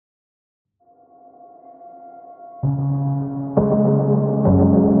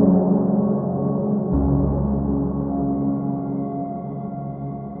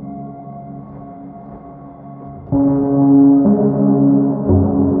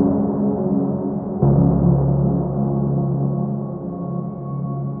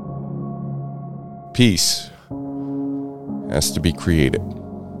Peace has to be created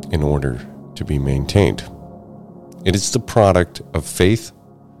in order to be maintained. It is the product of faith,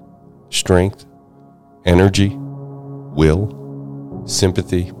 strength, energy, will,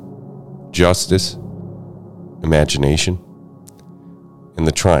 sympathy, justice, imagination, and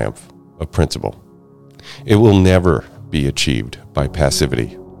the triumph of principle. It will never be achieved by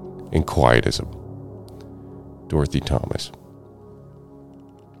passivity and quietism. Dorothy Thomas.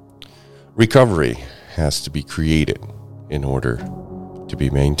 Recovery has to be created in order to be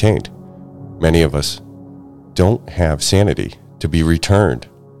maintained. Many of us don't have sanity to be returned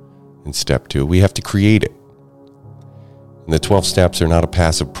in step 2. We have to create it. And the 12 steps are not a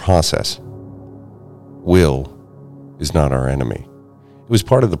passive process. Will is not our enemy. It was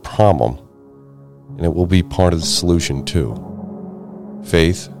part of the problem, and it will be part of the solution too.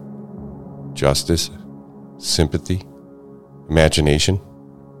 Faith, justice, sympathy, imagination.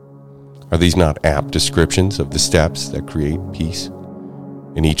 Are these not apt descriptions of the steps that create peace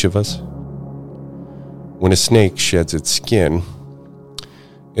in each of us? When a snake sheds its skin,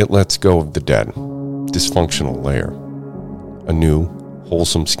 it lets go of the dead, dysfunctional layer. A new,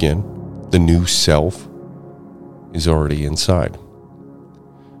 wholesome skin, the new self, is already inside.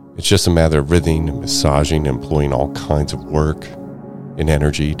 It's just a matter of writhing and massaging, employing all kinds of work and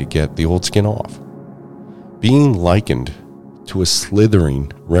energy to get the old skin off. Being likened to a slithering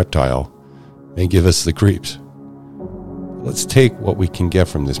reptile may give us the creeps. Let's take what we can get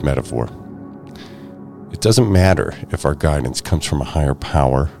from this metaphor. It doesn't matter if our guidance comes from a higher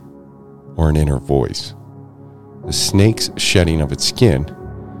power or an inner voice. The snake's shedding of its skin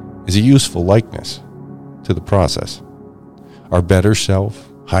is a useful likeness to the process. Our better self,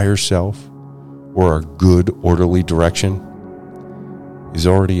 higher self, or our good, orderly direction is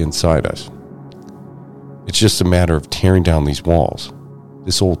already inside us. It's just a matter of tearing down these walls,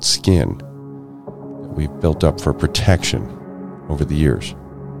 this old skin that we've built up for protection over the years.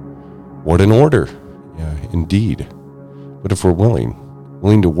 What an order, yeah, indeed. But if we're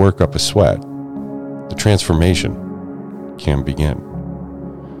willing to work up a sweat, the transformation can begin.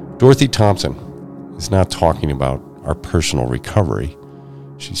 Dorothy Thompson is not talking about our personal recovery.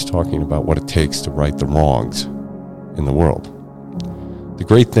 She's talking about what it takes to right the wrongs in the world. The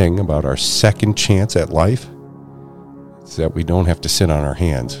great thing about our second chance at life is that we don't have to sit on our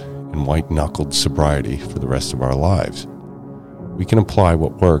hands in white-knuckled sobriety for the rest of our lives. We can apply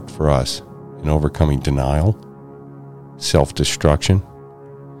what worked for us in overcoming denial, self-destruction,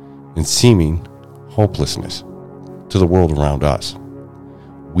 and seeming hopelessness to the world around us.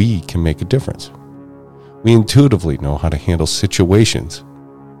 We can make a difference. We intuitively know how to handle situations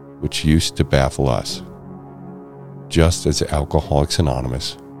which used to baffle us, just as Alcoholics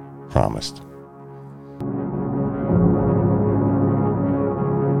Anonymous promised.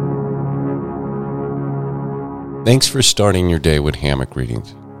 Thanks for starting your day with hammock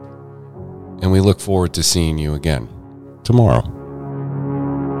readings, and we look forward to seeing you again tomorrow.